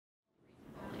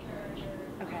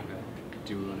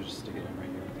do we want to just stick it in right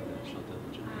here with the additional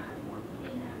diligent form?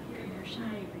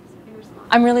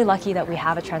 I'm really lucky that we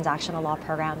have a transactional law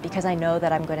program because I know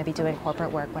that I'm going to be doing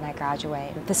corporate work when I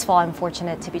graduate. This fall I'm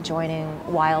fortunate to be joining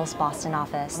Weil's Boston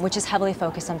office, which is heavily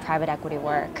focused on private equity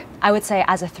work. I would say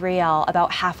as a 3L,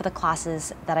 about half of the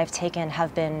classes that I've taken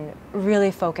have been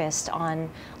really focused on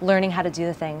learning how to do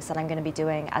the things that I'm going to be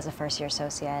doing as a first-year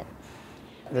associate.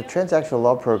 The transactional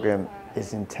law program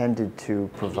is intended to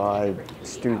provide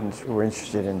students who are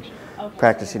interested in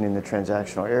practicing in the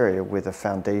transactional area with a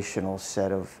foundational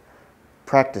set of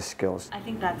practice skills. I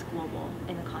think that's global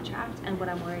in the contract, and what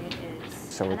I'm worried is...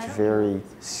 So it's very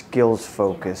skills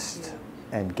focused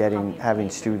and having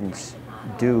students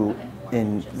do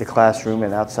in the classroom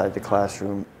and outside the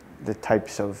classroom the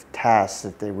types of tasks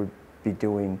that they would be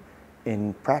doing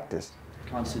in practice.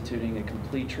 Constituting a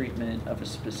complete treatment of a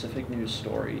specific news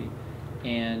story.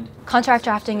 And contract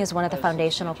drafting is one of the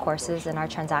foundational courses in our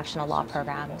transactional law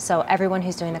program, so everyone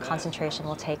who's doing the concentration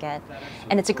will take it.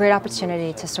 And it's a great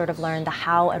opportunity to sort of learn the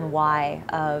how and why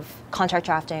of contract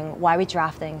drafting, why we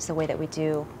draft things the way that we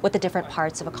do, what the different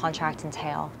parts of a contract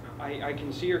entail. I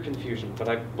can see your confusion, but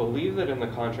I believe that in the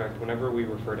contract, whenever we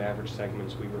refer to average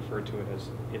segments, we refer to it as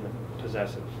in the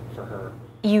possessive for her.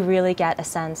 You really get a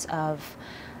sense of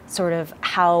sort of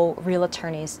how real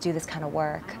attorneys do this kind of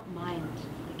work.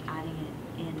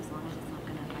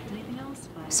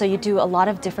 So you do a lot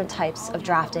of different types of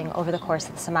drafting over the course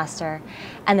of the semester,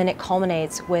 and then it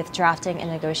culminates with drafting and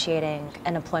negotiating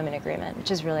an employment agreement,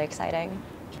 which is really exciting.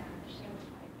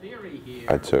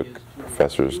 I took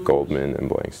Professors Goldman and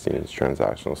Blankstein's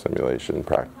transactional simulation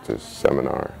practice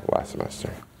seminar last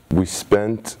semester. We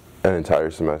spent an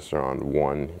entire semester on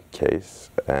one case,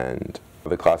 and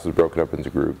the class was broken up into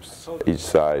groups. Each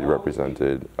side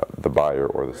represented the buyer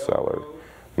or the seller.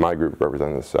 My group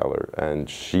represented the seller, and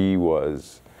she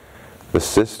was the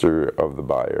sister of the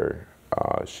buyer.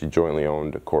 She jointly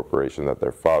owned a corporation that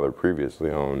their father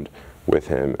previously owned with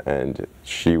him, and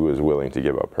she was willing to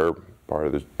give up her part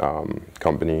of the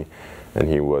company, and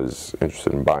he was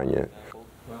interested in buying it.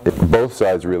 Both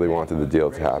sides really wanted the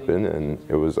deal to happen, and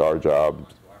it was our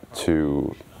job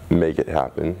to make it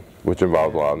happen, which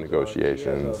involved a lot of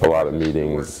negotiations, a lot of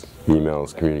meetings,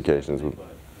 emails, communications with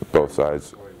both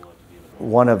sides.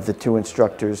 One of the two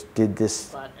instructors did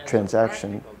this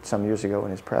transaction some years ago in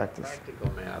his practice.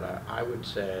 Practical matter, I would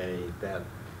say that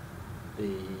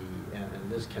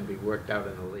and this can be worked out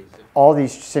in the lease. All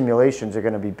these simulations are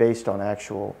going to be based on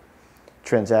actual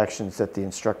transactions that the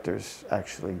instructors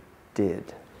actually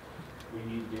did.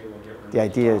 The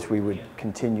idea is we would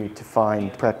continue to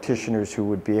find practitioners who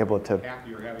would be able to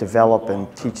develop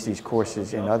and teach these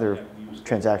courses in other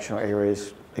transactional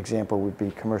areas. Example would be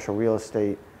commercial real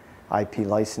estate, IP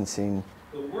licensing.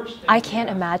 I can't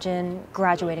imagine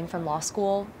graduating from law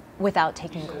school without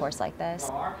taking a course like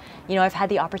this. You know, I've had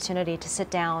the opportunity to sit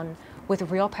down with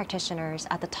real practitioners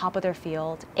at the top of their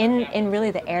field in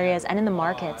really the areas and in the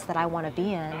markets that I want to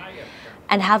be in,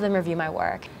 and have them review my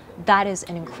work. That is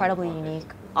an incredibly unique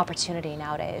opportunity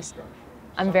nowadays.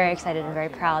 I'm very excited and very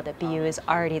proud that BU is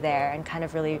already there and kind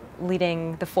of really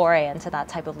leading the foray into that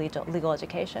type of legal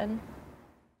education.